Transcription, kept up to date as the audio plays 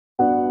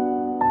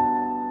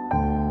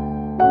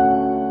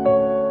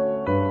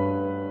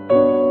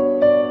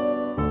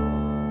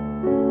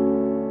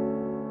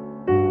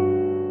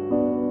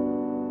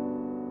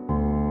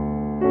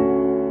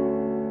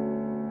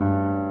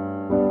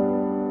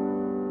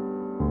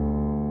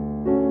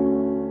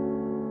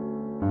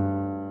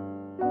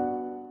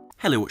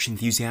Hello watch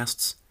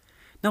enthusiasts.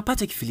 Now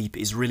Patek Philippe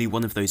is really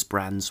one of those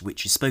brands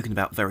which is spoken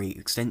about very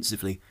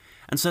extensively,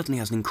 and certainly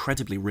has an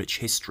incredibly rich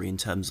history in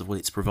terms of what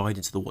it's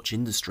provided to the watch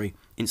industry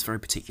in its very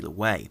particular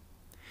way.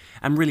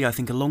 And really I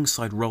think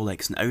alongside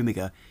Rolex and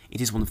Omega, it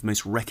is one of the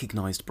most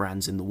recognised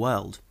brands in the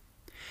world.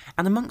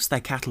 And amongst their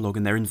catalogue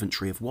and their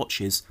inventory of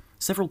watches,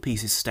 several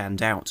pieces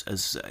stand out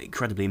as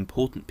incredibly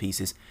important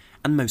pieces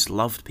and most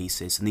loved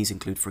pieces, and these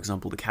include, for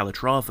example, the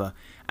Calatrava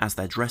as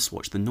their dress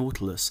watch, the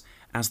Nautilus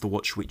as the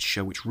watch which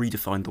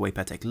redefined the way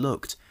Patek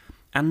looked,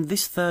 and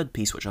this third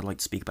piece which I'd like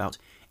to speak about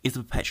is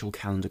the Perpetual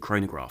Calendar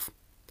Chronograph.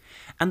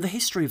 And the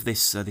history of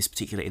this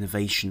particular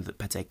innovation that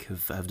Patek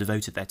have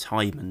devoted their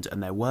time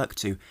and their work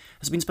to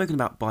has been spoken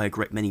about by a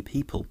great many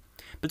people,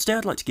 but today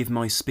I'd like to give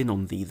my spin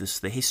on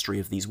the history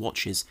of these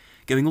watches,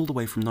 going all the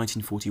way from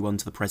 1941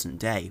 to the present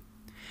day.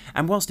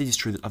 And whilst it is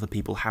true that other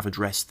people have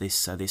addressed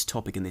this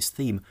topic and this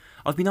theme,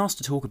 I've been asked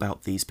to talk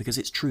about these because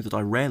it's true that I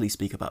rarely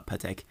speak about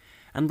Patek,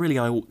 and really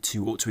I ought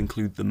to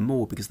include them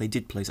more because they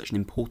did play such an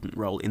important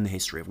role in the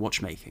history of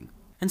watchmaking.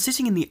 And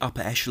sitting in the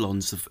upper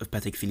echelons of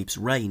Patek Philippe's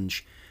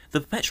range, the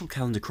Perpetual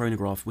Calendar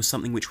Chronograph was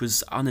something which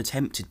was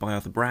unattempted by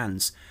other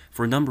brands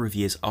for a number of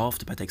years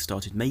after Patek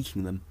started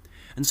making them,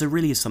 and so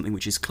really is something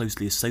which is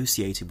closely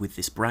associated with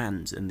this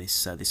brand and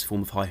this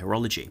form of high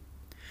horology.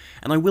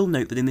 And I will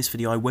note that in this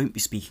video I won't be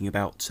speaking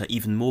about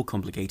even more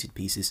complicated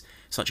pieces,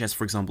 such as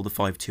for example the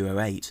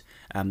 5208,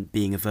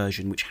 being a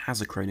version which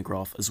has a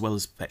chronograph as well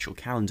as a perpetual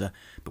calendar,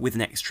 but with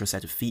an extra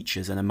set of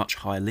features and a much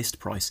higher list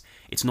price.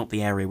 It's not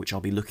the area which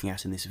I'll be looking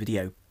at in this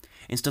video.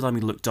 Instead I'm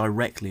going to look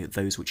directly at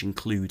those which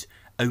include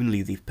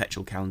only the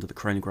perpetual calendar, the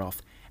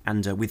chronograph,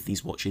 and with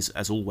these watches,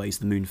 as always,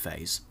 the moon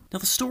phase. Now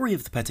the story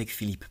of the Patek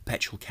Philippe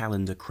Perpetual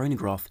Calendar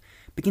chronograph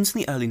begins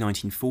in the early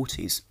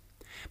 1940s.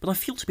 But I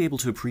feel to be able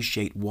to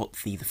appreciate what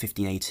the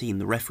 1518,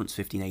 the reference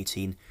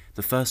 1518,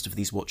 the first of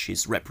these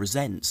watches,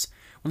 represents,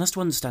 one has to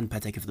understand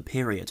Patek of the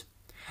period.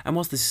 And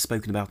whilst this is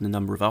spoken about in a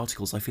number of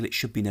articles, I feel it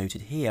should be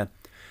noted here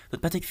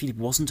that Patek Philippe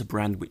wasn't a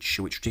brand which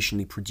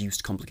traditionally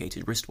produced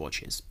complicated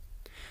wristwatches.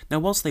 Now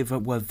whilst they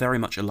were very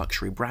much a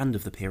luxury brand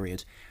of the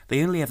period,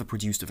 they only ever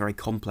produced very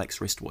complex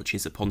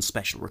wristwatches upon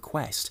special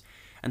request,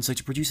 and so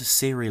to produce a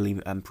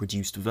serially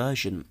produced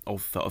version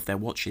of their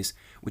watches,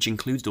 which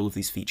included all of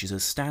these features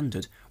as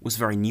standard, was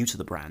very new to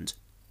the brand.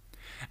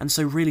 And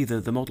so really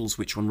the models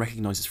which one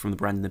recognises from the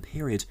brand in the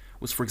period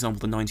was, for example,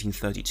 the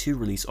 1932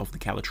 release of the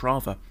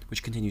Calatrava,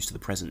 which continues to the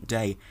present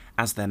day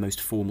as their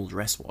most formal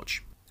dress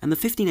watch. And the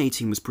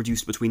 1518 was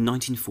produced between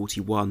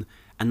 1941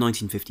 and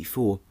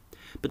 1954,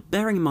 but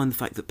bearing in mind the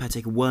fact that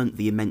Patek weren't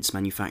the immense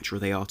manufacturer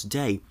they are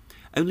today,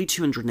 only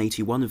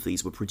 281 of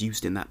these were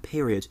produced in that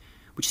period,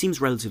 which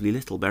seems relatively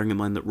little, bearing in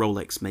mind that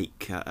Rolex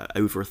make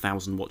over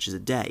 1,000 watches a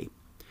day.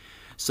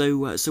 So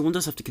one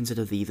does have to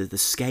consider the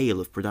scale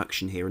of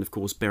production here, and of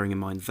course bearing in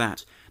mind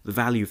that the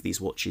value of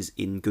these watches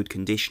in good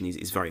condition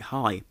is very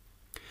high.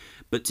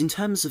 But in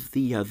terms of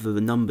the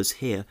numbers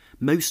here,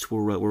 most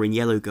were in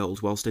yellow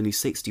gold, whilst only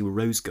 60 were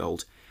rose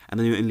gold, and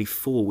then only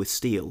 4 with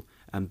steel,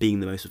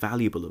 being the most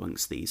valuable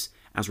amongst these,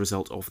 as a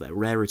result of their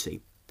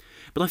rarity.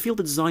 But I feel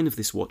the design of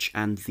this watch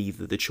and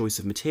the choice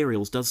of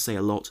materials does say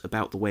a lot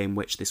about the way in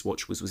which this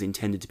watch was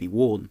intended to be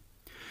worn.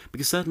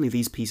 Because certainly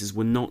these pieces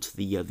were not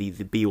the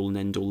be-all and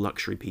end-all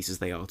luxury pieces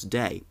they are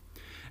today.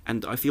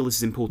 And I feel this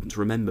is important to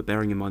remember,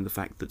 bearing in mind the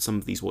fact that some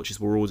of these watches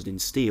were ordered in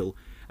steel,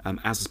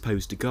 as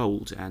opposed to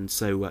gold, and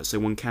so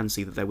one can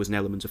see that there was an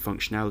element of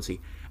functionality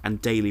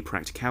and daily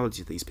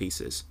practicality to these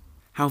pieces.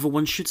 However,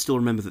 one should still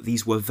remember that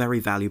these were very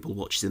valuable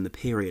watches in the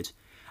period,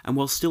 and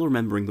while still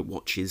remembering that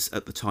watches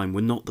at the time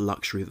were not the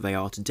luxury that they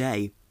are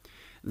today,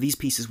 these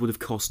pieces would have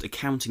cost,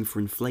 accounting for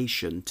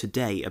inflation,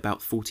 today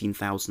about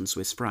 14,000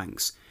 Swiss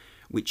francs,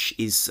 which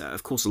is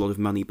of course a lot of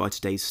money by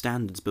today's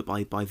standards, but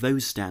by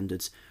those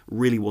standards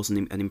really was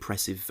an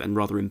impressive and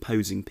rather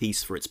imposing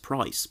piece for its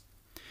price.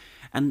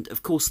 And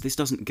of course this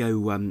doesn't go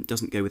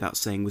without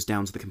saying was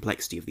down to the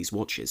complexity of these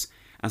watches,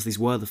 as these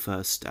were the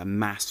first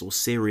mass or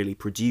serially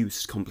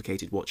produced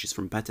complicated watches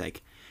from Patek,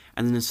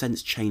 and in a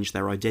sense changed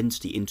their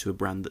identity into a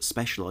brand that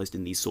specialised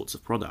in these sorts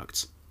of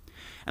products.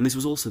 And this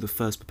was also the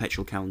first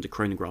perpetual calendar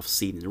chronograph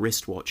seen in a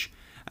wristwatch,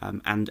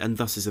 and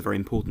thus is a very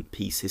important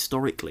piece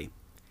historically.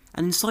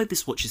 And inside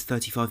this watch's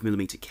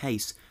 35mm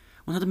case,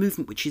 one had a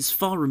movement which is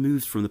far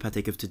removed from the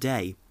Patek of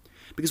today,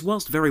 because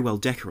whilst very well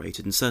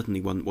decorated, and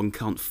certainly one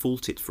can't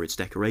fault it for its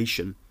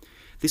decoration,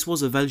 this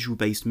was a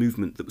Valjoux-based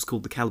movement that was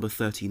called the Calibre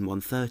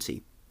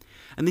 13130,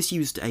 and this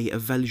used a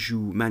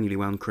Valjoux manually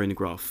wound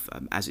chronograph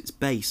as its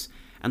base,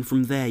 and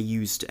from there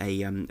used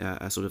a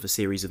sort of a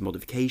series of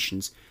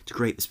modifications to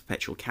create this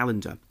perpetual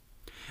calendar.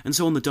 And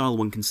so on the dial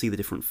one can see the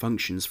different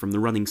functions, from the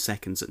running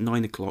seconds at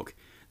 9 o'clock,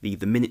 the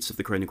minutes of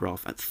the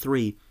chronograph at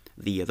 3,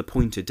 the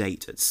pointer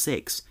date at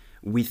 6,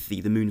 with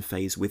the moon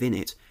phase within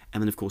it,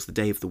 and then of course the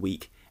day of the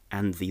week,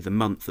 and the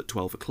month at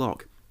 12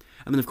 o'clock.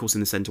 And then of course in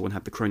the centre one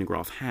had the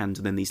chronograph hand,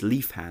 and then these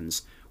leaf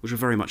hands, which were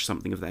very much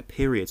something of their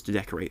period to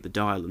decorate the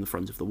dial and the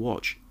front of the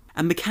watch.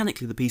 And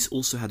mechanically the piece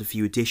also had a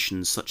few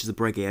additions, such as a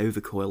Breguet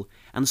overcoil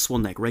and a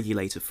swan neck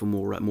regulator for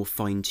more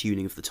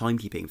fine-tuning of the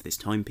timekeeping for this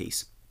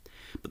timepiece.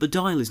 But the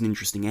dial is an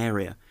interesting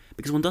area,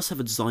 because one does have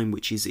a design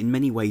which is in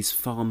many ways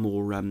far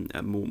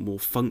more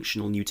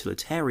functional and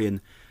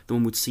utilitarian than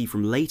one would see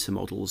from later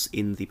models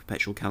in the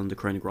Perpetual Calendar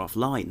chronograph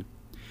line.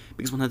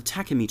 Because one had a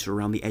tachymeter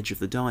around the edge of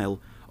the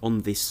dial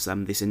on this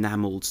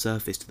enamelled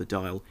surface to the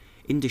dial,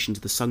 in addition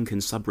to the sunken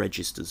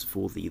subregisters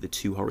for the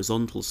two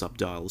horizontal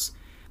subdials,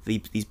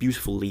 these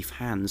beautiful leaf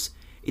hands,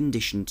 in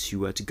addition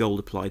to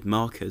gold-applied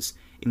markers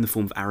in the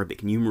form of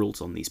Arabic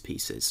numerals on these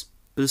pieces.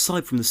 But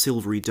aside from the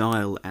silvery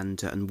dial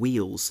and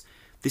wheels,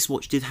 this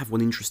watch did have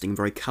one interesting and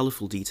very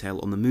colourful detail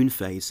on the moon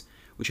phase,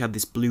 which had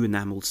this blue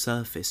enamelled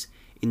surface,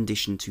 in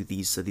addition to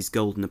these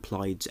golden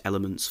applied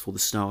elements for the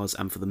stars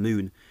and for the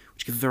moon,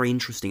 which give a very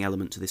interesting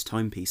element to this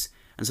timepiece,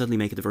 and certainly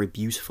make it a very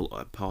beautiful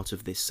part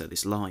of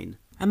this line.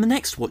 And the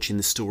next watch in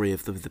the story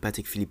of the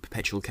Patek Philippe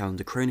Perpetual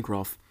Calendar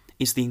chronograph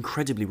is the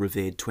incredibly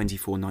revered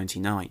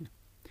 2499.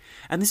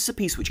 And this is a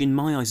piece which in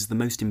my eyes is the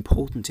most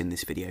important in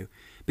this video,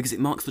 because it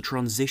marks the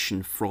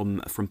transition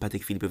from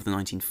Patek Philippe of the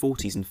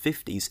 1940s and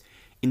 50s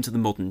into the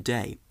modern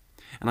day,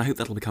 and I hope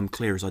that'll become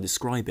clear as I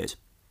describe it.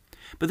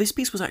 But this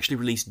piece was actually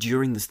released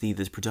during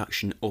the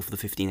production of the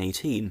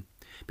 1518,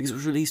 because it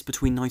was released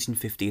between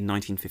 1950 and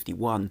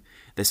 1951.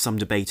 There's some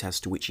debate as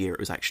to which year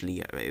it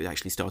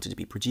actually started to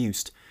be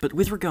produced. But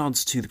with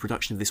regards to the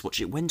production of this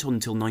watch, it went on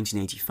until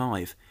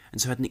 1985,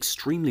 and so had an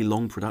extremely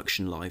long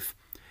production life.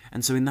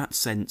 And so in that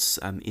sense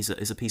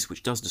is a piece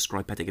which does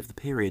describe Patek of the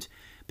period,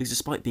 because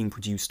despite being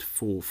produced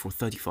for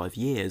 35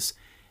 years,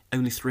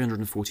 only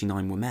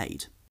 349 were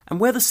made. And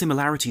where the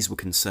similarities were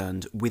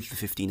concerned with the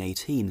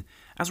 1518,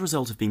 as a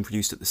result of being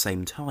produced at the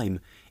same time,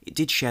 it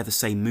did share the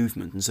same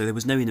movement, and so there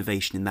was no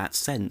innovation in that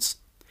sense.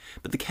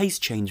 But the case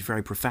changed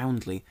very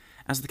profoundly,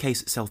 as the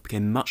case itself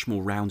became much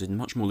more rounded and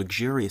much more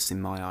luxurious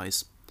in my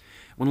eyes.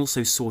 One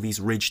also saw these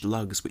ridged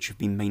lugs which have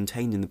been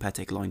maintained in the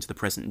Patek line to the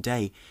present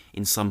day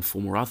in some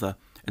form or other,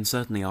 and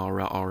certainly are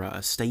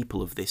a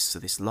staple of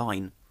this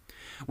line.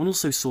 One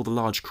also saw the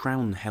large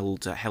crown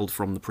held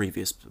from the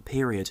previous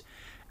period,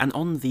 and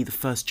on the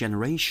first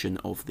generation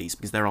of these,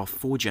 because there are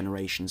 4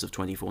 generations of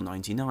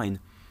 2499,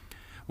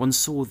 one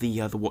saw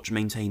the watch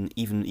maintain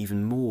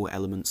even more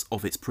elements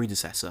of its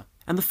predecessor.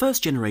 And the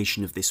first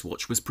generation of this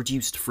watch was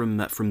produced from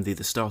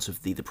the start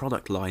of the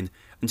product line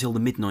until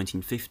the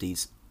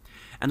mid-1950s.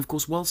 And of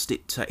course, whilst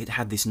it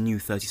had this new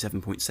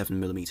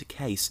 37.7mm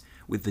case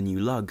with the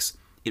new lugs,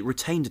 it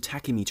retained a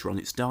tachymeter on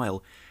its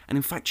dial, and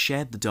in fact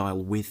shared the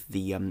dial with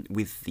the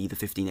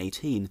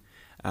 1518,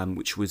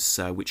 which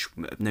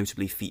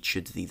notably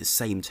featured the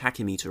same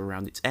tachymeter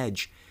around its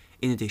edge,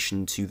 in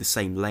addition to the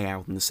same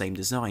layout and the same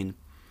design.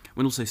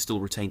 One also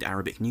still retained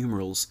Arabic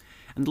numerals,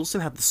 and also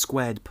had the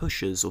squared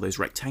pushers, or those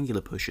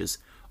rectangular pushers,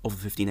 of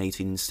the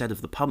 1518 instead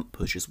of the pump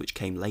pushers which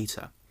came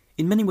later.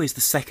 In many ways,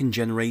 the second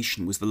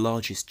generation was the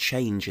largest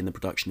change in the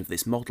production of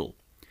this model,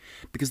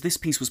 because this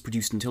piece was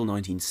produced until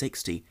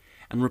 1960,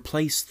 and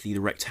replaced the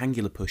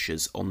rectangular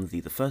pushers on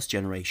the first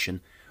generation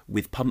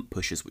with pump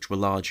pushers which were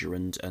larger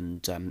and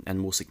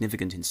more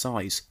significant in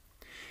size.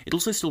 It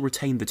also still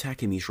retained the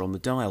tachymeter on the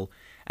dial,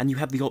 and you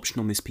had the option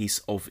on this piece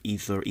of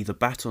either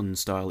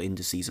baton-style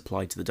indices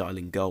applied to the dial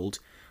in gold,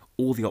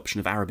 or the option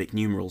of Arabic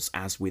numerals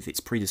as with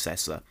its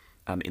predecessor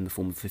in the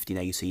form of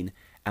 1518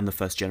 and the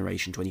first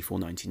generation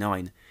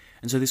 2499.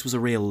 And so this was a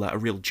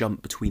real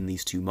jump between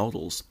these two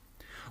models.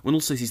 One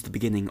also sees the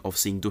beginning of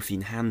seeing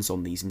Dauphine hands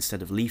on these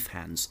instead of leaf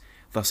hands,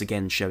 thus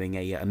again showing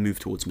a move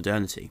towards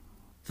modernity.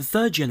 The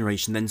third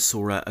generation then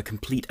saw a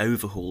complete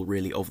overhaul,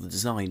 really, of the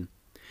design,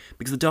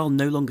 because the dial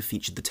no longer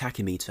featured the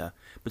tachymeter,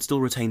 but still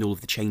retained all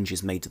of the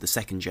changes made to the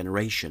second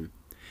generation.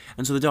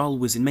 And so the dial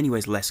was in many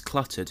ways less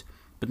cluttered,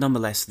 but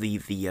nonetheless the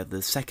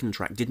second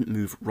track didn't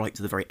move right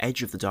to the very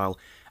edge of the dial,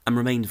 and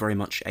remained very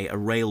much a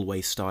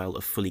railway style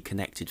of fully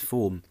connected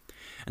form.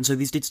 And so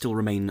these did still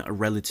remain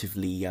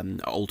relatively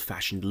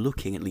old-fashioned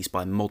looking, at least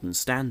by modern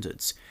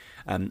standards,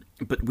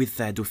 but with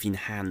their Dauphine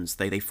hands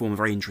they form a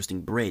very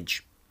interesting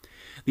bridge.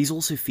 These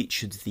also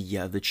featured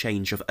the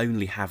change of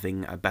only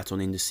having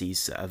baton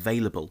indices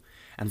available,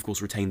 and of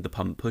course retained the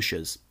pump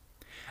pushers.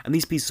 And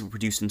these pieces were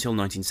produced until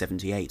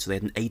 1978, so they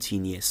had an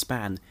 18-year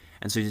span,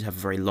 and so did have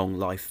a very long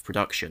life of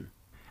production.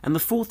 And the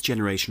fourth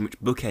generation, which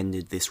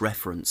bookended this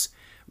reference,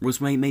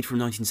 was made from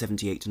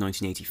 1978 to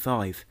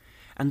 1985,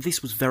 and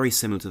this was very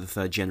similar to the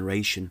third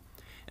generation,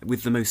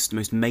 with the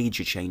most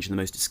major change and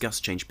the most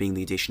discussed change being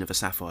the addition of a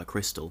sapphire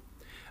crystal,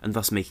 and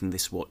thus making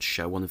this watch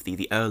one of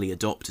the early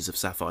adopters of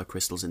sapphire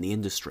crystals in the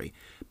industry,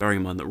 bearing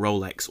in mind that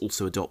Rolex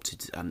also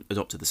adopted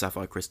the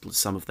sapphire crystal to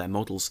some of their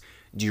models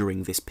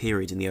during this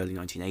period in the early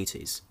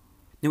 1980s.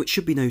 Now it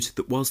should be noted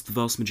that whilst the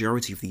vast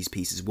majority of these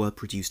pieces were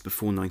produced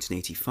before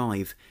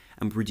 1985,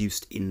 and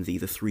produced in the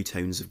 3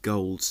 tones of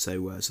gold,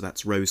 so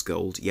that's rose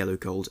gold, yellow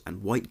gold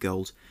and white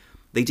gold,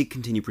 they did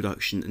continue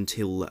production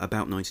until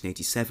about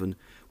 1987,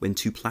 when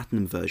 2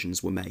 platinum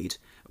versions were made,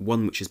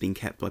 one which has been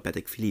kept by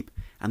Patek Philippe,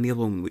 and the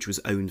other one which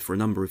was owned for a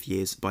number of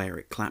years by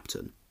Eric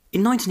Clapton.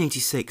 In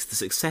 1986, the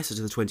successor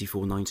to the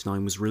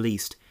 2499 was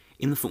released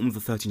in the form of the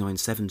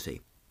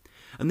 3970,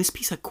 and this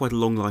piece had quite a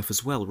long life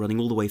as well, running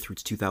all the way through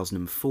to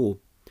 2004,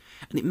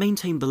 and it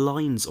maintained the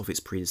lines of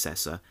its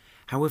predecessor.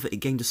 However,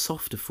 it gained a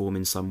softer form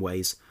in some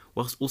ways,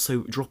 whilst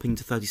also dropping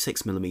to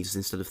 36mm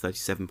instead of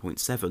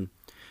 37.7,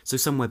 so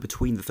somewhere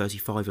between the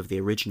 35 of the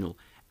original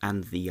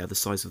and the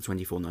size of the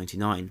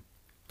 2499.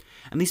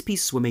 And these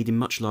pieces were made in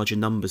much larger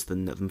numbers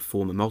than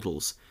former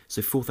models,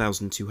 so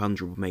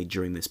 4,200 were made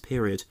during this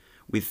period,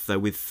 with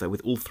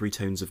all three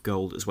tones of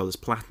gold as well as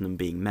platinum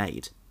being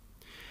made.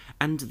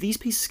 And these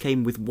pieces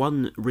came with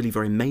one really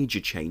very major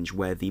change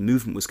where the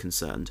movement was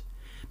concerned,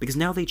 because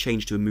now they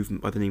changed to a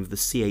movement by the name of the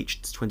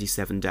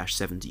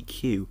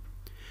CH27-70Q,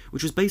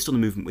 which was based on a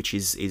movement which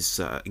is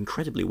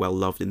incredibly well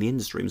loved in the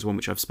industry and is one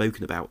which I've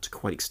spoken about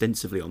quite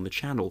extensively on the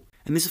channel.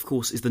 And this, of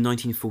course, is the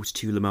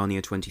 1942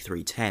 Lemania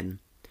 2310.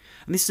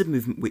 And this is a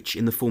movement which,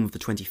 in the form of the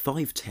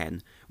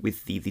 2510,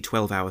 with the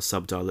 12-hour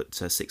subdial at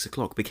 6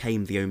 o'clock,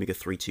 became the Omega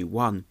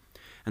 321,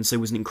 and so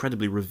was an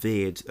incredibly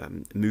revered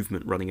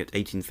movement running at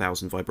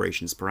 18,000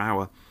 vibrations per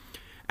hour,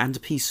 and a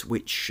piece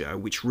which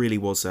really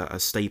was a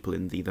staple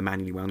in the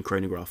manually wound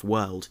chronograph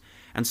world,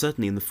 and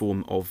certainly in the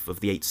form of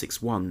the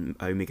 861,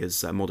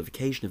 Omega's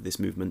modification of this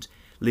movement,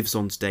 lives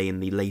on today in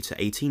the later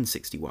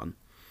 1861.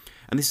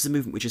 And this is a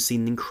movement which has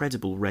seen an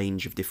incredible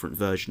range of different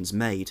versions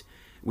made,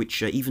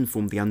 which even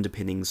formed the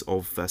underpinnings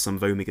of some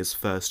of Omega's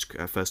first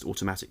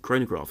automatic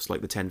chronographs,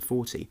 like the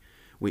 1040,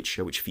 which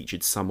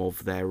featured some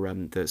of their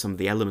some of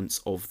the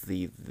elements of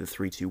the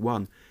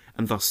 321,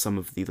 and thus some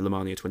of the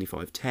Lemania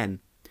 2510.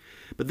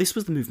 But this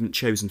was the movement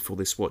chosen for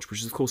this watch, which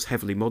is of course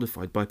heavily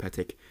modified by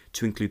Patek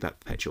to include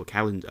that perpetual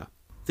calendar.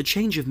 The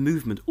change of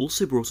movement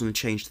also brought on a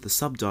change to the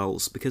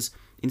subdials, because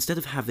instead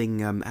of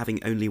having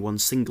only one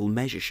single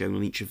measure shown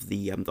on each of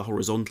the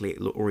horizontally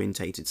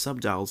orientated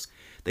subdials,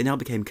 they now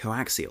became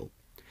coaxial.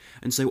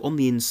 And so on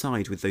the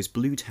inside, with those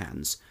blue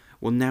tans,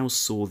 one now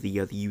saw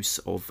the use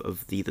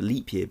of the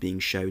leap year being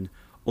shown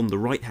on the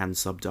right-hand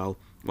subdial,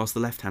 whilst the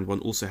left-hand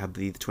one also had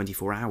the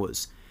 24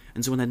 hours,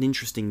 and so one had an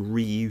interesting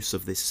reuse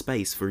of this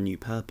space for a new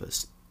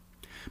purpose.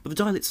 But the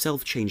dial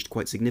itself changed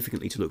quite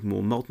significantly to look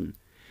more modern,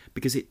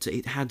 because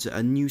it had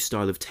a new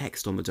style of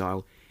text on the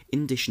dial,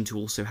 in addition to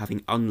also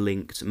having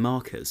unlinked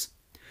markers.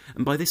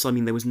 And by this I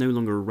mean there was no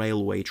longer a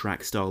railway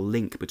track style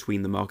link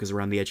between the markers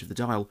around the edge of the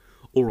dial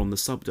or on the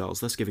subdials,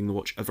 thus giving the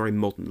watch a very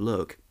modern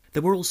look.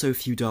 There were also a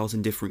few dials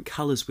in different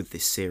colours with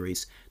this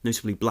series,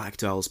 notably black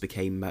dials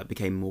became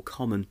more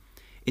common,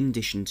 in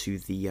addition to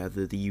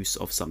the use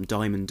of some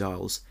diamond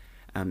dials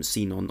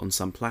seen on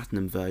some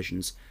platinum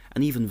versions,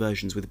 and even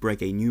versions with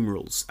Breguet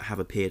numerals have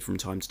appeared from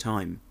time to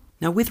time.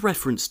 Now, with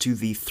reference to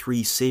the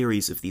three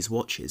series of these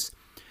watches,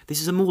 this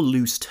is a more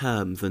loose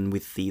term than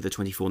with the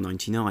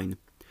 2499,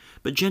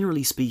 but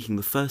generally speaking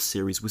the first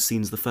series was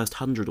seen as the first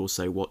 100 or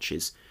so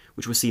watches,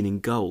 which were seen in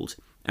gold,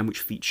 and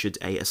which featured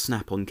a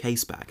snap-on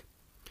caseback.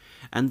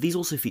 And these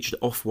also featured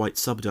off-white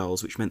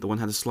subdials, which meant that one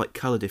had a slight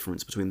colour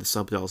difference between the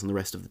subdials and the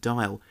rest of the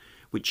dial,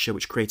 which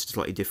created a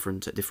slightly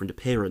different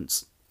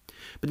appearance.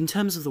 But in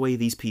terms of the way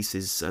these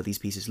pieces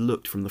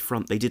looked from the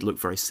front, they did look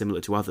very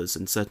similar to others,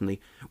 and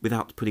certainly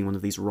without putting one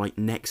of these right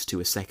next to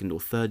a second or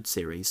third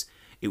series,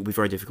 it would be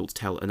very difficult to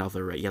tell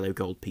another yellow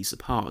gold piece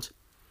apart.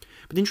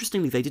 But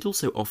interestingly, they did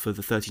also offer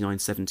the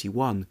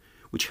 3971,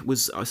 which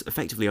was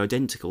effectively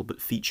identical, but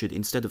featured,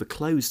 instead of a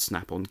closed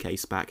snap-on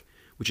caseback,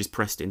 which is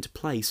pressed into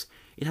place,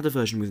 it had a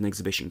version with an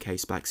exhibition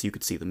caseback so you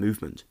could see the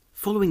movement.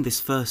 Following this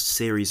first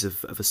series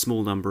of a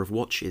small number of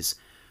watches,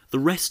 the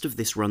rest of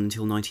this run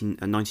until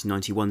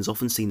 1991 is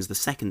often seen as the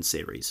second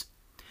series.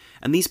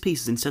 And these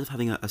pieces, instead of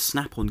having a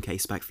snap-on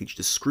caseback, featured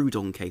a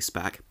screwed-on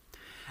caseback,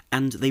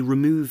 and they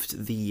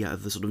removed the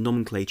sort of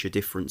nomenclature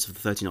difference of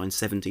the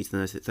 3970 to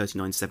the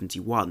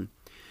 3971,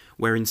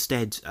 where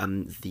instead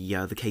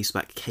the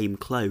caseback came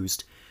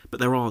closed, but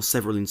there are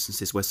several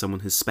instances where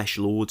someone has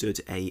special ordered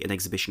an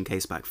exhibition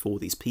caseback for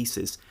these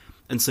pieces,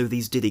 and so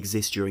these did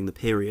exist during the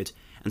period,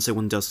 and so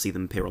one does see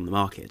them appear on the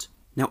market.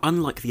 Now,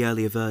 unlike the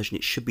earlier version,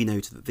 it should be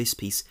noted that this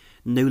piece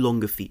no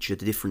longer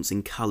featured a difference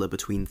in colour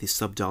between the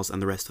subdials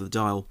and the rest of the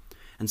dial,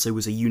 and so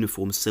was a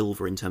uniform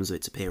silver in terms of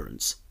its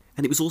appearance.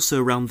 And it was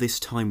also around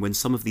this time when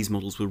some of these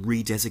models were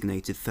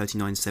redesignated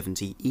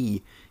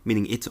 3970E,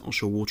 meaning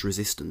étanche or water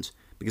resistant,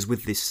 because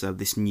with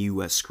this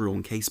new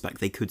screw-on caseback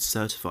they could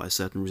certify a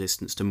certain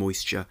resistance to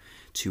moisture,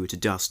 to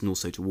dust and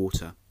also to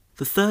water.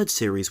 The third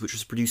series, which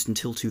was produced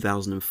until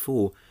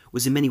 2004,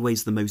 was in many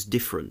ways the most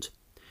different,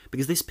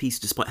 because this piece,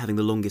 despite having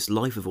the longest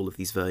life of all of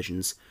these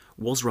versions,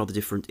 was rather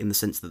different in the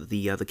sense that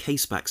the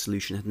caseback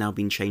solution had now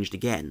been changed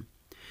again.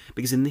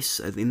 Because in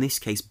this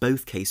case,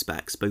 both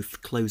casebacks,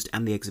 both closed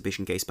and the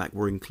exhibition caseback,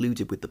 were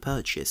included with the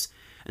purchase,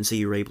 and so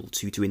you were able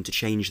to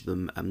interchange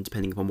them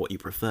depending upon what you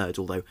preferred.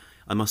 Although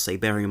I must say,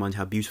 bearing in mind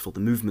how beautiful the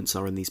movements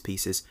are in these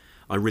pieces,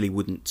 I really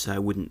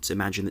wouldn't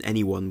imagine that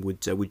anyone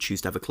would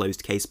choose to have a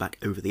closed caseback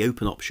over the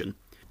open option.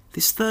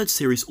 This third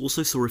series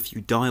also saw a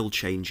few dial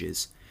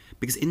changes,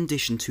 because in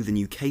addition to the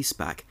new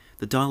caseback,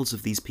 The dials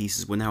of these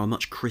pieces were now a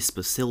much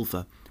crisper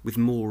silver, with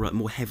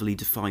more heavily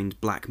defined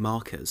black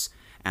markers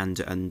and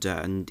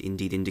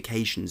indeed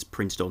indications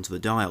printed onto the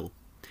dial.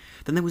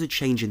 Then there was a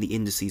change in the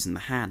indices and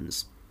the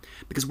hands,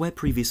 because where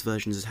previous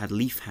versions had had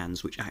leaf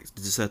hands which acted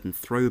as a certain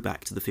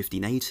throwback to the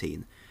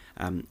 1518,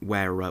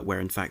 where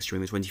in fact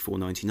during the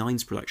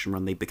 2499's production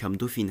run they'd become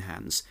Dauphine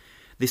hands,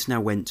 this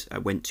now went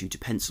to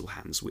pencil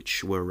hands,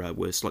 which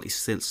were slightly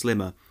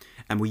slimmer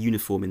and were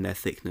uniform in their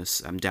thickness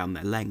down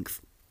their length.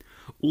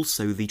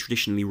 Also, the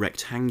traditionally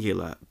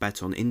rectangular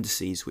baton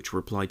indices, which were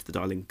applied to the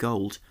dial in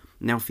gold,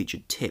 now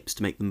featured tips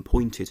to make them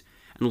pointed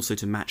and also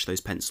to match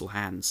those pencil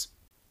hands.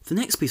 The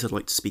next piece I'd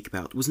like to speak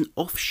about was an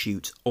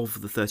offshoot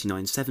of the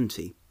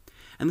 3970,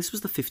 and this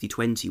was the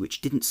 5020, which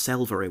didn't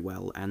sell very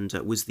well and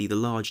was the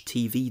large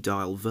TV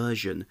dial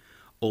version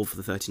of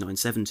the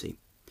 3970.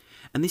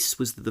 And this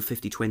was the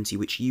 5020,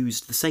 which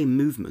used the same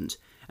movement,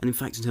 and in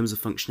fact in terms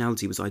of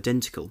functionality was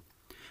identical.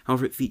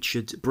 However, it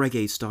featured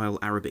Breguet-style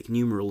Arabic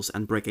numerals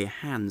and Breguet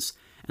hands,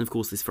 and of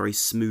course this very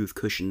smooth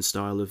cushion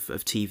style of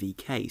TV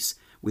case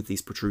with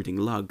these protruding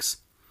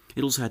lugs.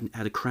 It also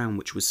had a crown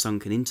which was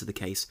sunken into the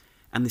case,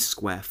 and this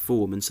square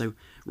form, and so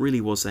really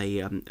was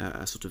a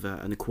sort of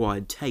an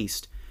acquired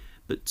taste.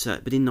 But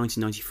in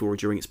 1994,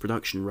 during its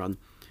production run,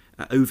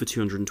 over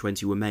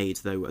 220 were made,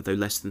 though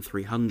less than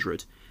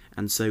 300,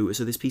 and so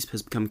this piece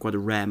has become quite a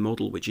rare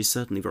model, which is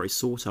certainly very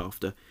sought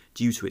after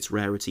due to its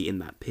rarity in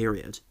that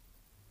period.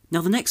 Now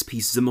the next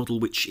piece is a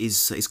model which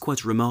is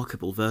quite a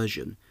remarkable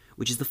version,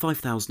 which is the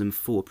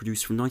 5004,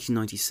 produced from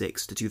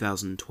 1996 to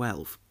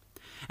 2012.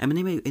 And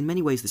in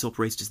many ways this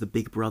operated as the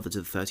big brother to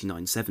the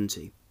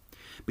 3970.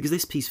 Because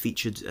this piece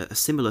featured a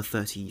similar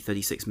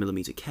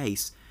 36mm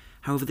case,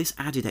 however this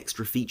added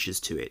extra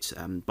features to it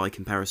by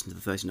comparison to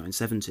the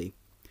 3970.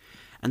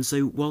 And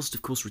so, whilst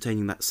of course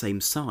retaining that same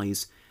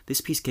size,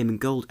 this piece came in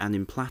gold and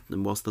in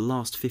platinum, whilst the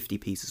last 50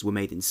 pieces were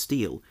made in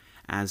steel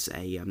as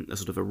a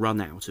sort of a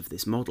run-out of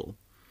this model.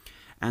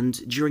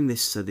 And during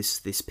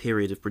this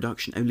period of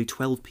production, only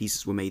 12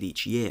 pieces were made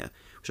each year,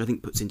 which I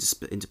think puts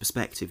into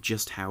perspective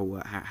just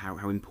how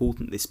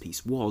important this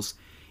piece was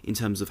in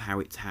terms of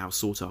how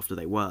sought after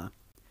they were.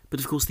 But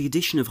of course the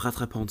addition of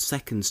rattrapante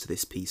seconds to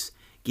this piece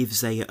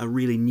gives a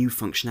really new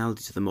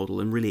functionality to the model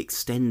and really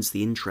extends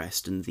the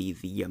interest and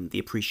the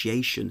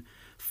appreciation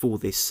for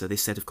this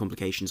set of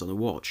complications on a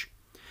watch.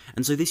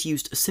 And so this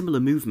used a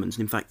similar movement,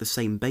 and in fact the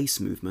same base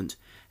movement,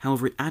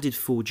 however it added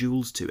 4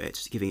 jewels to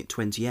it, giving it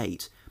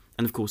 28,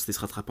 and of course this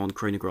rattrapante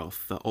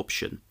chronograph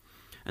option.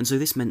 And so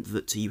this meant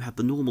that you had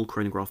the normal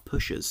chronograph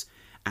pushers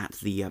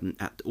at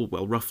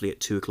roughly at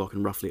 2 o'clock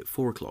and roughly at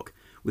 4 o'clock,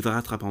 with a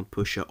rattrapante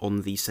pusher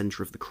on the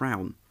centre of the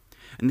crown.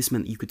 And this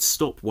meant that you could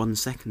stop 1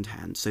 second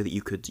hand so that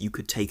you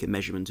could take a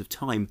measurement of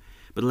time,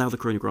 but allow the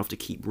chronograph to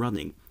keep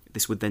running.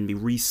 This would then be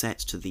reset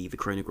to the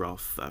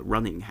chronograph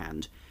running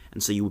hand,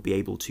 and so you would be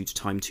able to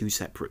time 2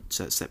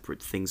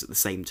 separate things at the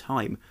same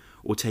time,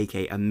 or take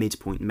a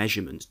midpoint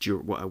measurement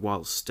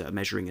whilst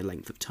measuring a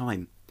length of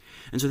time.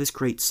 And so this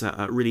creates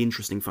a really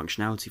interesting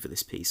functionality for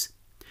this piece.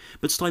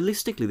 But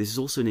stylistically this is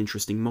also an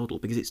interesting model,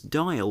 because its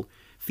dial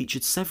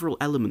featured several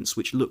elements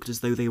which looked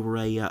as though they were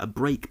a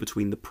break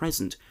between the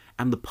present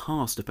and the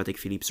past of Patek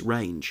Philippe's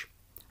range.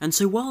 And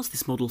so whilst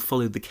this model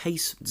followed the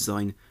case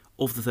design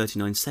of the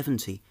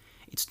 3970,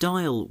 its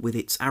dial, with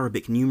its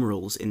Arabic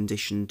numerals in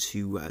addition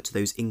to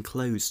those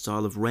enclosed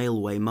style of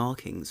railway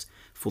markings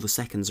for the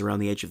seconds around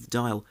the edge of the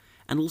dial,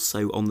 and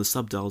also on the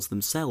subdials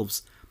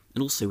themselves,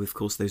 and also of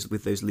course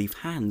with those leaf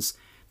hands,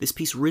 this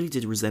piece really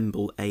did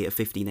resemble a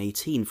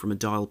 1518 from a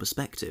dial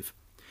perspective,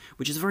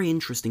 which is a very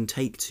interesting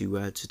take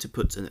to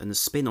put a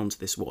spin onto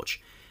this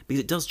watch, because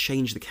it does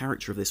change the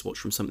character of this watch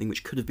from something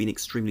which could have been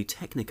extremely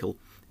technical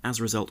as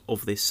a result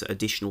of this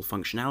additional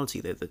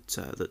functionality that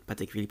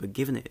Patek Philippe had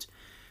given it,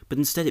 but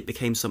instead it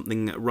became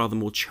something rather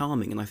more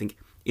charming, and I think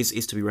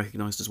is to be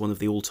recognised as one of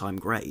the all-time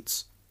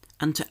greats.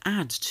 And to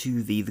add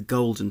to the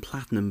gold and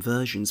platinum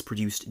versions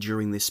produced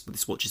during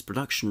this watch's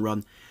production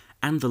run,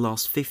 and the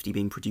last 50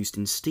 being produced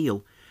in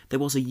steel, there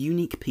was a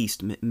unique piece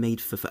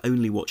made for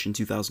only watch in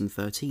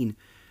 2013,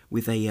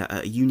 with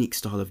a unique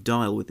style of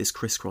dial with this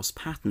crisscross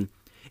pattern,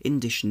 in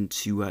addition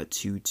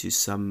to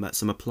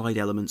some applied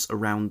elements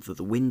around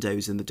the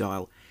windows in the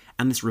dial,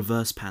 and this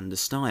reverse panda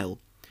style,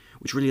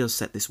 which really does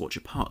set this watch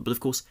apart. But of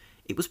course,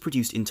 it was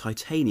produced in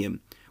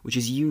titanium, which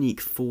is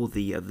unique for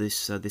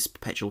this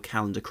perpetual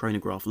calendar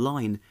chronograph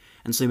line,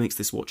 and so makes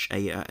this watch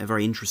a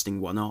very interesting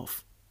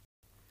one-off.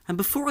 And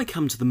before I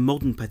come to the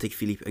modern Patek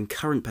Philippe and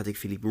current Patek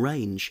Philippe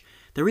range,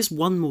 there is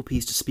one more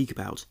piece to speak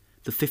about,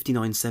 the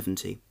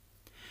 5970.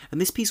 And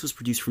this piece was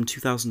produced from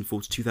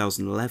 2004 to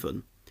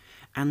 2011,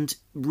 and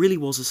really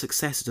was a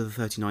successor to the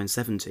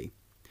 3970,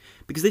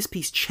 because this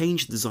piece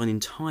changed the design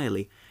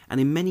entirely,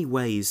 and in many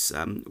ways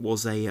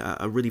was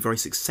a really very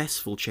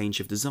successful change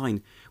of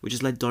design, which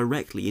has led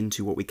directly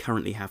into what we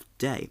currently have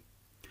today.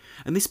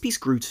 And this piece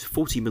grew to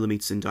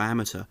 40mm in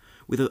diameter,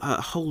 with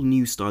a whole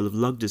new style of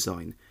lug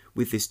design,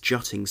 with this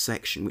jutting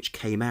section which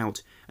came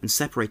out and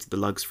separated the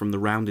lugs from the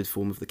rounded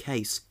form of the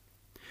case.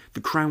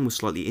 The crown was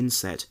slightly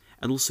inset,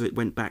 and also it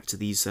went back to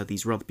these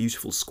rather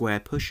beautiful square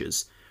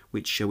pushers,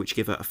 which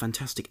give a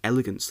fantastic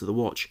elegance to the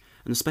watch,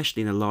 and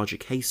especially in a larger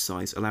case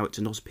size, allow it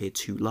to not appear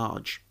too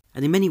large.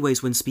 And in many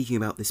ways, when speaking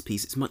about this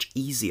piece, it's much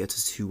easier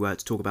to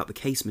talk about the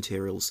case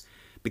materials,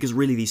 because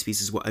really these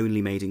pieces were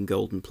only made in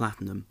gold and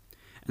platinum,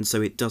 and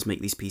so it does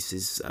make these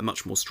pieces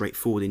much more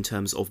straightforward in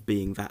terms of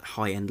being that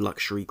high-end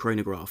luxury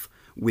chronograph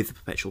with a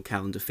perpetual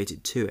calendar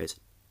fitted to it.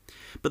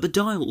 But the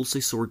dial also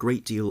saw a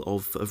great deal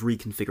of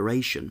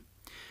reconfiguration,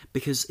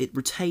 because it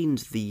retained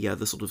the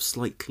sort of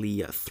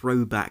slightly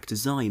throwback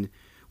design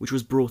which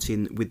was brought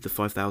in with the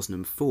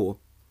 5004,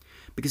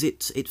 because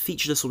it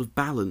featured a sort of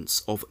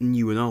balance of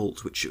new and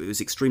old, which was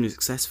extremely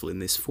successful in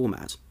this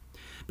format,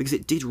 because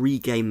it did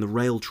regain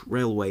the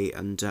railway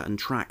and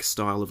track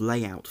style of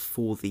layout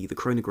for the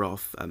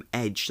chronograph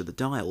edge to the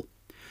dial,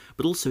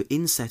 but also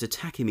inset a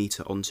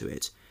tachymeter onto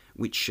it,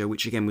 which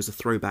again was a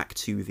throwback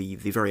to the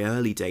very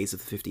early days of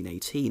the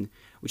 1518,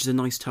 which is a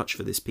nice touch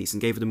for this piece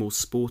and gave it a more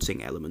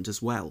sporting element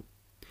as well.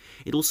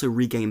 It also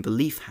regained the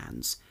leaf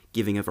hands,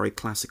 giving a very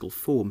classical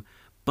form,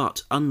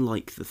 but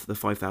unlike the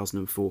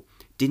 5004,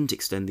 didn't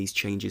extend these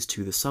changes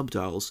to the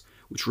subdials,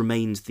 which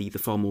remained the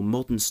far more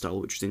modern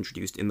style which was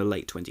introduced in the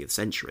late 20th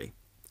century.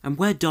 And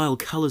where dial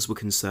colours were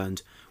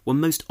concerned, one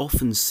most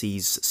often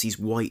sees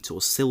white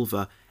or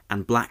silver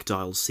and black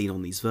dials seen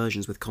on these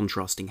versions with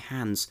contrasting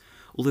hands,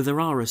 although there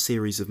are a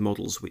series of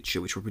models which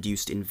were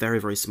produced in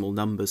very, very small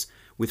numbers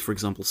with, for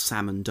example,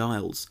 salmon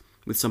dials,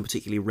 with some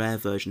particularly rare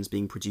versions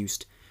being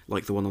produced,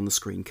 like the one on the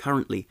screen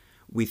currently,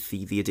 with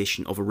the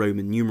addition of a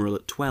Roman numeral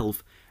at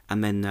 12,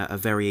 and then a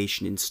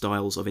variation in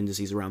styles of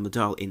indices around the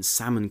dial in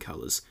salmon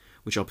colours,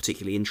 which are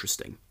particularly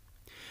interesting.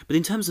 But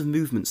in terms of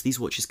movements,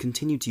 these watches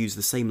continued to use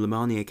the same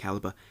Lemania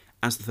calibre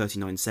as the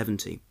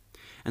 3970,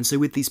 and so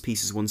with these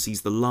pieces one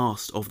sees the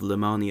last of the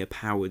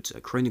Lemania-powered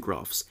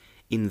chronographs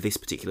in this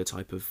particular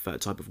type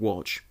of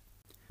watch.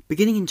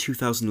 Beginning in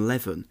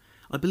 2011,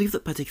 I believe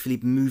that Patek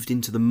Philippe moved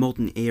into the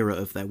modern era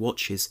of their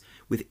watches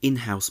with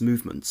in-house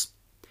movements,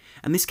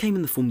 and this came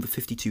in the form of the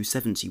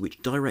 5270,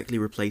 which directly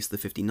replaced the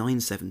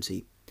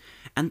 5970,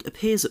 and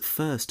appears at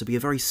first to be a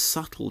very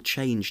subtle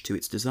change to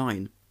its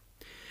design,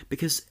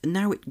 because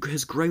now it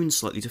has grown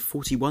slightly to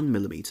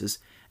 41mm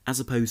as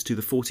opposed to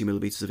the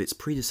 40mm of its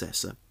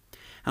predecessor.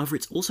 However,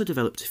 it's also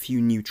developed a few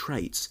new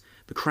traits.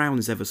 The crown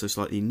is ever so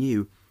slightly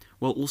new,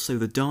 while also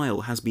the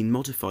dial has been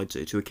modified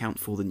to account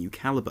for the new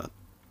calibre.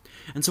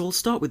 And so I'll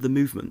start with the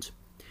movement,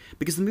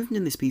 because the movement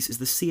in this piece is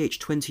the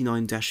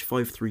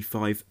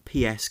CH29-535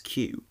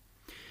 PSQ,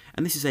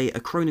 and this is a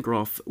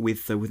chronograph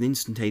with an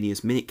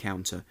instantaneous minute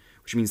counter,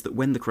 which means that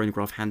when the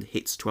chronograph hand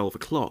hits 12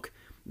 o'clock,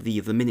 the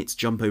minutes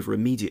jump over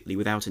immediately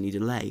without any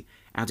delay,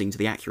 adding to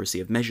the accuracy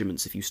of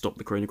measurements if you stop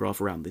the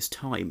chronograph around this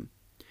time.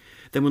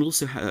 Then one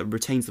also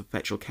retains the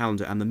perpetual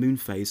calendar and the moon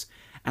phase,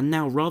 and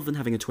now rather than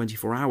having a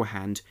 24-hour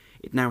hand,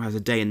 it now has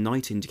a day and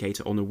night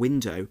indicator on a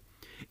window,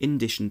 in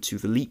addition to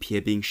the leap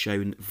year being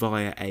shown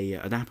via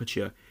an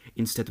aperture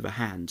instead of a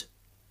hand.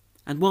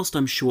 And whilst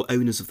I'm sure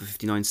owners of the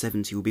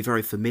 5970 will be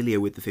very familiar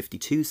with the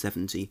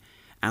 5270,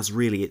 as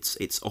really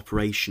its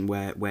operation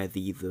where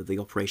the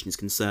operation is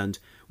concerned,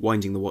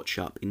 winding the watch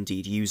up,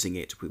 indeed using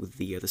it with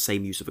the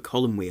same use of a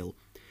column wheel,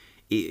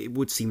 it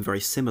would seem very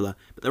similar,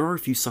 but there are a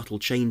few subtle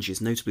changes,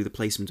 notably the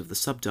placement of the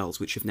subdials,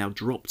 which have now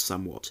dropped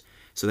somewhat,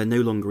 so they're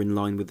no longer in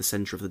line with the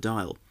centre of the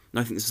dial. And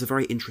I think this is a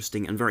very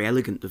interesting and very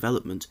elegant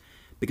development,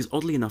 because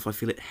oddly enough I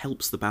feel it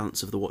helps the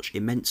balance of the watch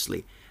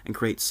immensely, and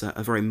creates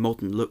a very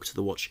modern look to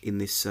the watch in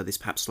this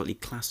perhaps slightly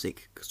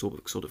classic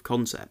sort of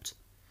concept.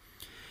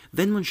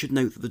 Then one should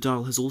note that the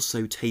dial has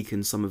also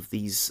taken some of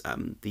these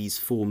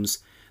forms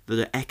that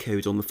are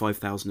echoed on the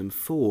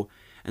 5004,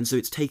 and so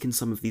it's taken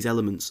some of these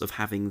elements of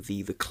having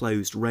the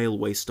closed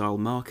railway-style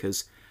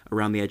markers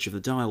around the edge of the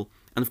dial,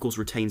 and of course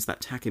retains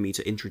that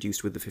tachymeter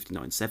introduced with the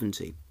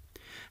 5970.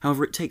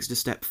 However, it takes it a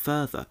step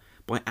further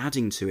by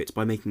adding to it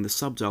by making the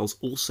subdials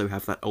also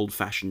have that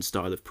old-fashioned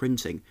style of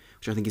printing,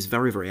 which I think is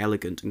very, very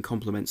elegant and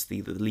complements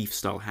the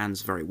leaf-style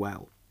hands very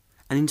well.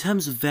 And in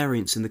terms of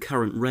variants in the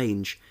current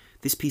range,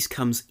 this piece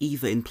comes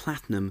either in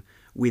platinum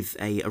with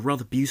a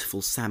rather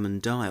beautiful salmon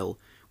dial,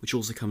 which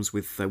also comes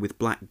with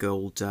black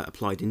gold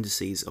applied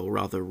indices, or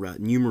rather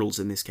numerals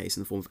in this case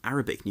in the form of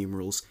Arabic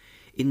numerals,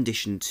 in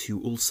addition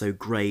to also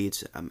greyed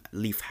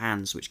leaf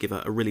hands, which give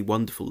a really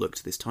wonderful look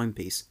to this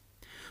timepiece.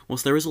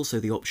 Whilst there is also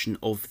the option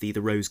of the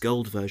rose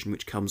gold version,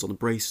 which comes on a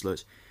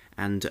bracelet,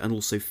 and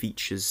also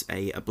features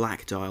a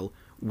black dial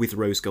with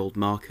rose gold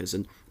markers,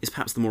 and is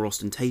perhaps the more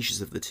ostentatious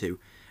of the two,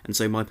 and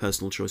so my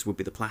personal choice would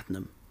be the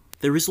platinum.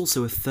 There is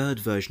also a third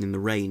version in the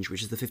range,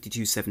 which is the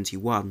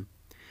 5271,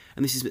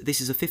 and this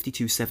is a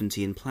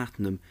 5270 in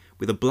platinum,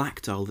 with a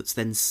black dial that's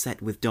then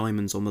set with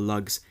diamonds on the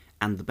lugs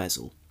and the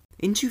bezel.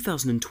 In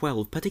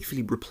 2012, Patek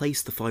Philippe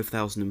replaced the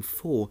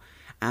 5004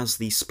 as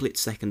the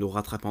split-second or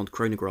rattrapante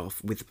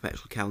chronograph with the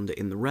perpetual calendar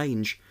in the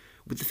range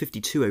with the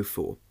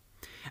 5204.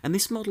 And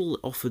this model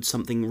offered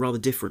something rather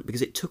different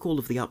because it took all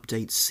of the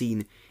updates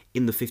seen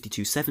in the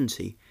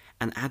 5270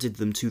 and added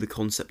them to the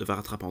concept of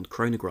rattrapante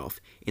chronograph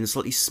in a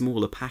slightly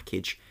smaller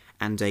package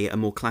and a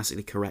more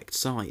classically correct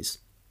size.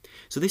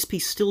 So this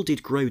piece still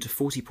did grow to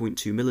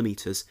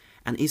 40.2mm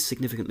and is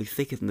significantly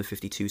thicker than the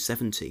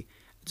 5270,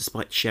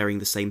 despite sharing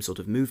the same sort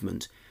of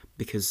movement,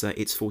 because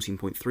it's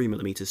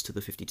 14.3mm to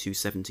the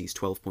 5270's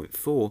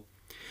 12.4,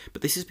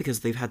 but this is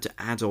because they've had to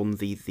add on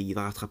the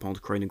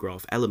rattrapante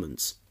chronograph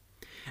elements.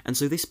 And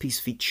so this piece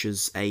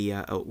features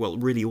well,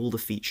 really all the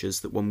features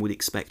that one would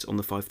expect on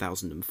the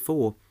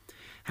 5004.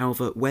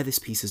 However, where this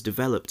piece has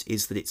developed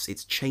is that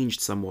it's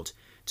changed somewhat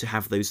to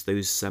have those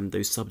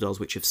subdials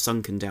which have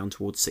sunken down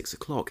towards 6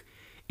 o'clock,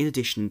 in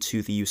addition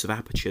to the use of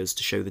apertures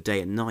to show the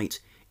day and night,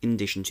 in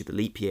addition to the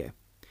leap year.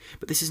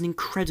 But this is an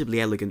incredibly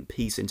elegant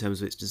piece in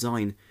terms of its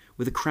design,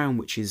 with a crown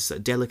which is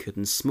delicate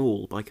and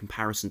small by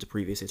comparison to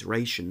previous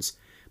iterations,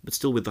 but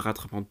still with the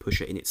rattrapante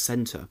pusher in its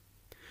centre.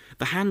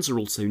 The hands are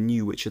also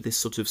new, which are this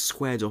sort of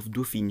squared-off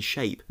Dauphine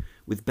shape,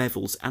 with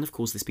bevels, and of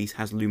course this piece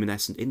has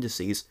luminescent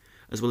indices,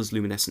 as well as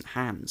luminescent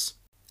hands.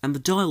 And the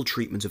dial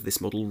treatment of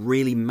this model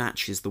really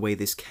matches the way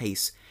this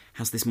case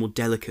has this more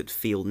delicate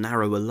feel,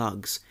 narrower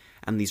lugs,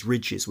 and these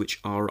ridges which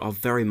are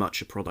very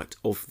much a product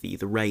of the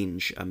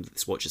range that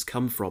this watch has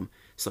come from,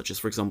 such as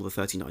for example the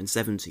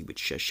 3970, which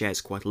shares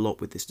quite a lot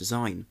with this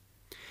design.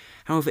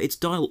 However, its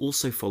dial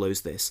also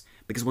follows this,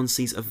 because one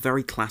sees a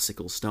very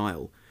classical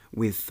style,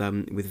 with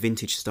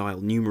vintage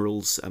style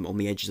numerals on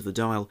the edges of the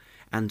dial,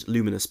 and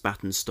luminous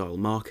baton style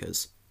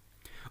markers.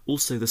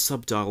 Also, the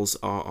subdials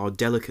are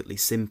delicately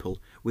simple,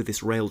 with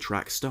this rail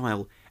track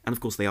style, and of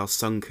course they are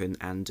sunken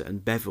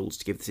and beveled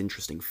to give this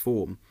interesting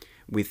form,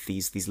 with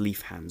these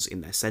leaf hands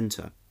in their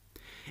centre.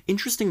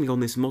 Interestingly, on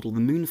this model, the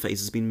moon phase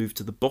has been moved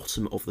to the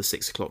bottom of the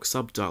 6 o'clock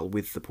subdial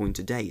with the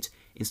pointer date,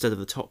 instead of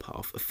the top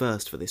half, a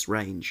first for this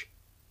range.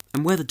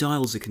 And where the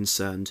dials are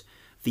concerned,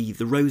 the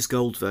rose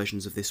gold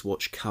versions of this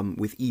watch come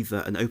with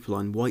either an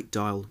opaline white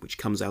dial, which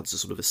comes out as a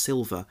sort of a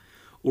silver,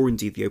 or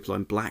indeed the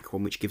opaline black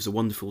one, which gives a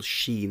wonderful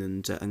sheen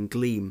and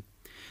gleam.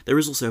 There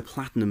is also a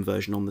platinum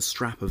version on the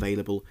strap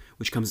available,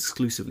 which comes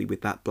exclusively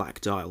with that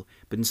black dial,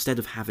 but instead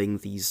of having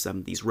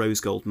these rose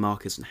gold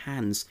markers and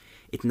hands,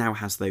 it now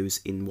has those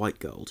in white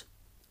gold.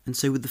 And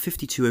so with the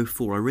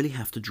 5204, I really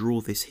have to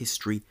draw this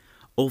history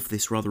of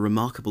this rather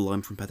remarkable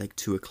line from Patek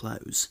to a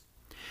close.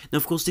 Now,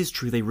 of course, it is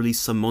true they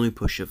released some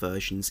monopusher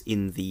versions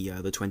in the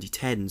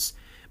 2010s,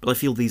 but I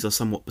feel these are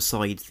somewhat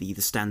beside the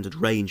standard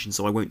range, and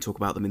so I won't talk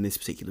about them in this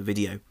particular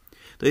video.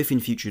 Though if in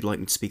future you'd like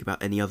me to speak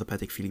about any other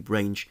Patek Philippe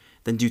range,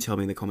 then do tell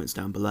me in the comments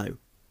down below.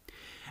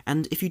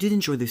 And if you did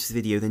enjoy this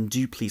video, then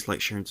do please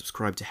like, share and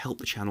subscribe to help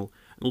the channel,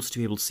 and also to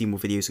be able to see more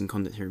videos and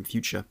content here in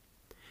future.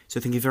 So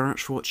thank you very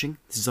much for watching.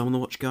 This is Arm the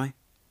Watch Guy,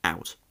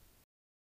 out.